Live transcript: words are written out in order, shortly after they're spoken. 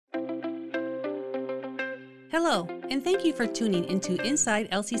Hello, and thank you for tuning into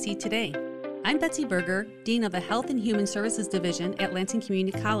Inside LCC Today. I'm Betsy Berger, Dean of the Health and Human Services Division at Lansing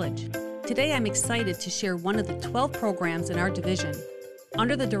Community College. Today I'm excited to share one of the 12 programs in our division.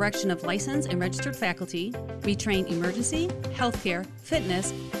 Under the direction of licensed and registered faculty, we train emergency, healthcare,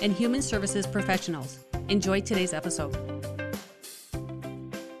 fitness, and human services professionals. Enjoy today's episode.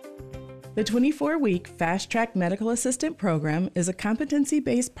 The 24-week Fast Track Medical Assistant Program is a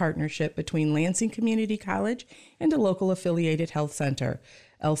competency-based partnership between Lansing Community College and a local affiliated health center.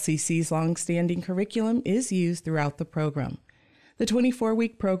 LCC's long-standing curriculum is used throughout the program. The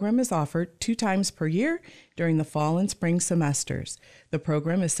 24-week program is offered 2 times per year during the fall and spring semesters. The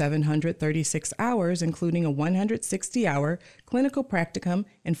program is 736 hours, including a 160-hour clinical practicum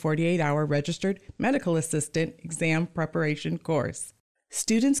and 48-hour registered medical assistant exam preparation course.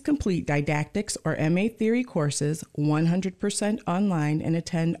 Students complete didactics or MA theory courses 100% online and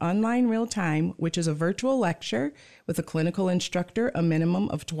attend online real-time, which is a virtual lecture with a clinical instructor a minimum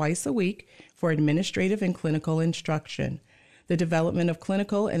of twice a week for administrative and clinical instruction. The development of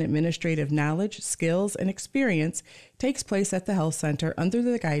clinical and administrative knowledge, skills, and experience takes place at the health center under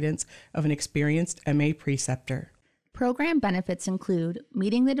the guidance of an experienced MA preceptor. Program benefits include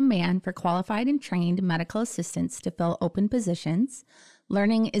meeting the demand for qualified and trained medical assistants to fill open positions.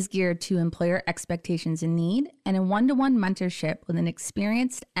 Learning is geared to employer expectations and need, and a one-to-one mentorship with an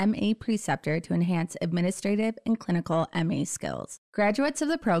experienced MA preceptor to enhance administrative and clinical MA skills. Graduates of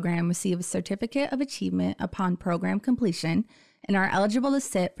the program receive a certificate of achievement upon program completion and are eligible to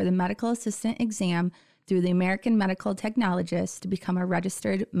sit for the medical assistant exam through the American Medical Technologists to become a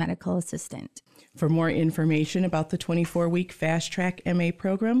registered medical assistant. For more information about the 24-week Fast Track MA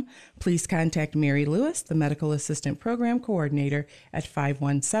program, please contact Mary Lewis, the Medical Assistant Program Coordinator, at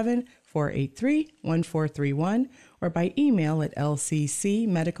 517-483-1431 or by email at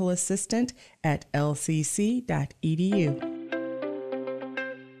lccmedicalassistant@lcc.edu.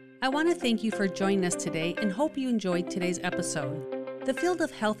 I want to thank you for joining us today and hope you enjoyed today's episode. The field of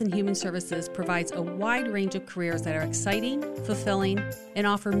health and human services provides a wide range of careers that are exciting, fulfilling, and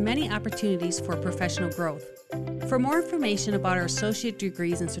offer many opportunities for professional growth. For more information about our associate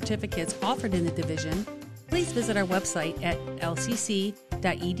degrees and certificates offered in the division, please visit our website at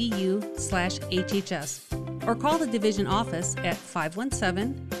lcc.edu/HHS or call the division office at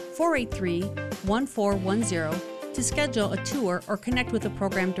 517-483-1410 to schedule a tour or connect with a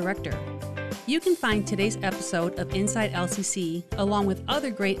program director. You can find today's episode of Inside LCC along with other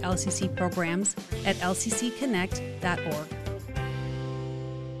great LCC programs at lccconnect.org.